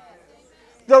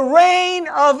 The rain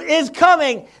is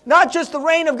coming. Not just the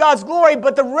rain of God's glory,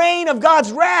 but the rain of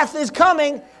God's wrath is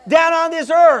coming down on this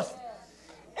earth.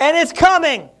 And it's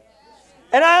coming.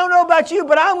 And I don't know about you,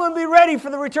 but I'm going to be ready for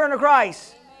the return of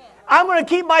Christ. I'm going to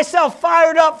keep myself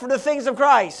fired up for the things of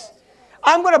Christ.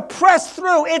 I'm going to press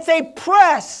through. It's a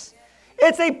press.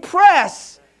 It's a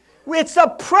press. It's a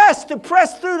press to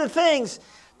press through the things,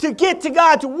 to get to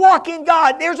God, to walk in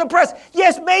God. There's a press.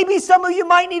 Yes, maybe some of you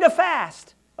might need a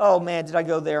fast. Oh man, did I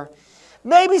go there?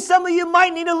 Maybe some of you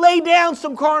might need to lay down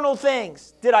some carnal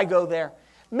things. Did I go there?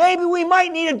 Maybe we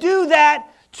might need to do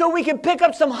that so we can pick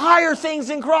up some higher things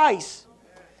in Christ.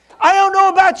 I don't know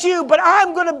about you, but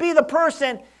I'm going to be the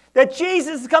person that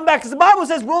Jesus has come back. Because the Bible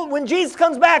says, when Jesus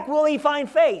comes back, will He find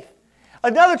faith?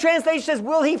 Another translation says,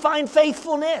 will He find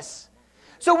faithfulness?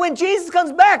 So when Jesus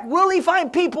comes back, will He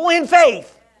find people in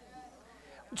faith?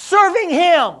 Serving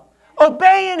Him,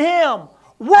 obeying Him,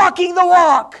 walking the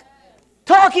walk,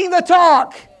 talking the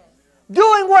talk,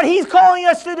 doing what He's calling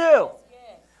us to do.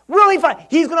 Will He find?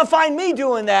 He's going to find me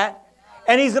doing that,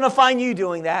 and He's going to find you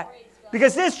doing that.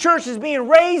 Because this church is being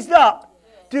raised up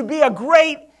to be a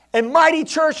great and mighty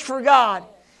church for God.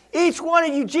 Each one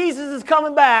of you, Jesus is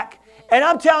coming back. And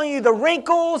I'm telling you, the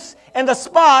wrinkles and the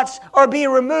spots are being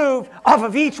removed off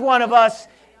of each one of us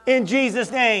in Jesus'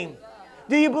 name.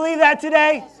 Do you believe that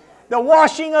today? The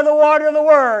washing of the water of the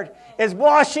Word is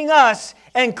washing us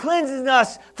and cleansing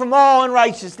us from all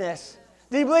unrighteousness.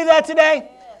 Do you believe that today?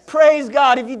 Praise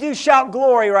God. If you do, shout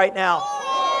glory right now.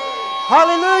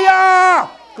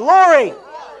 Hallelujah! Glory!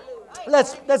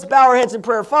 Let's bow our heads in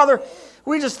prayer. Father,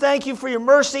 we just thank You for Your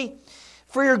mercy,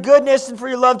 for Your goodness, and for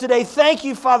Your love today. Thank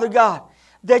You, Father God,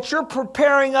 that You're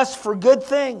preparing us for good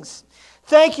things.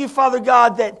 Thank You, Father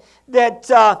God,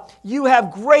 that You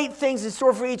have great things in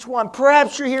store for each one.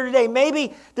 Perhaps you're here today.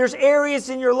 Maybe there's areas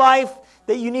in your life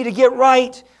that you need to get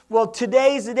right. Well,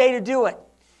 today's the day to do it.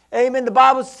 Amen. The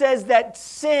Bible says that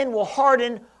sin will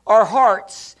harden our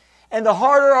hearts. And the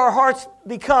harder our hearts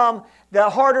become, the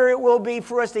harder it will be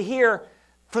for us to hear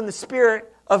from the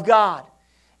Spirit of God.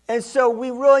 And so we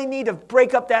really need to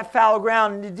break up that fallow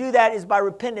ground. And to do that is by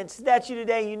repentance. If that's you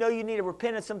today, you know you need to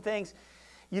repent of some things.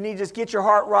 You need to just get your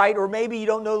heart right. Or maybe you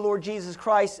don't know Lord Jesus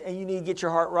Christ and you need to get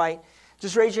your heart right.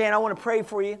 Just raise your hand. I want to pray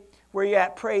for you. Where you're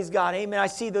at, praise God. Amen. I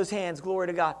see those hands. Glory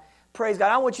to God. Praise God.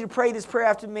 I want you to pray this prayer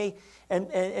after me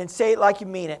and say it like you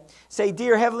mean it. Say,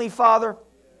 Dear Heavenly Father,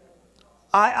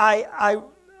 I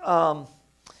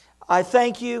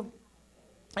thank You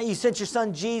that You sent Your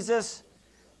Son Jesus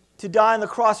to die on the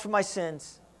cross for my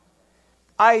sins.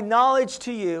 I acknowledge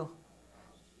to You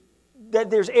that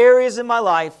there's areas in my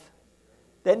life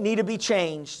that need to be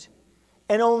changed,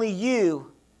 and only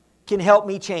You can help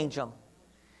me change them.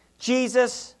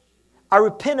 Jesus, I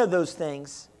repent of those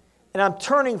things, and I'm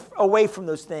turning away from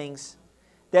those things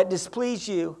that displease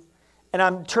You, and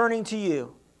I'm turning to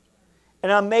You,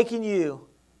 and I'm making You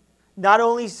not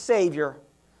only Savior,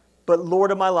 but Lord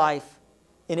of my life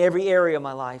in every area of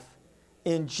my life.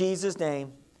 In Jesus'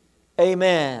 name,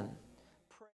 amen.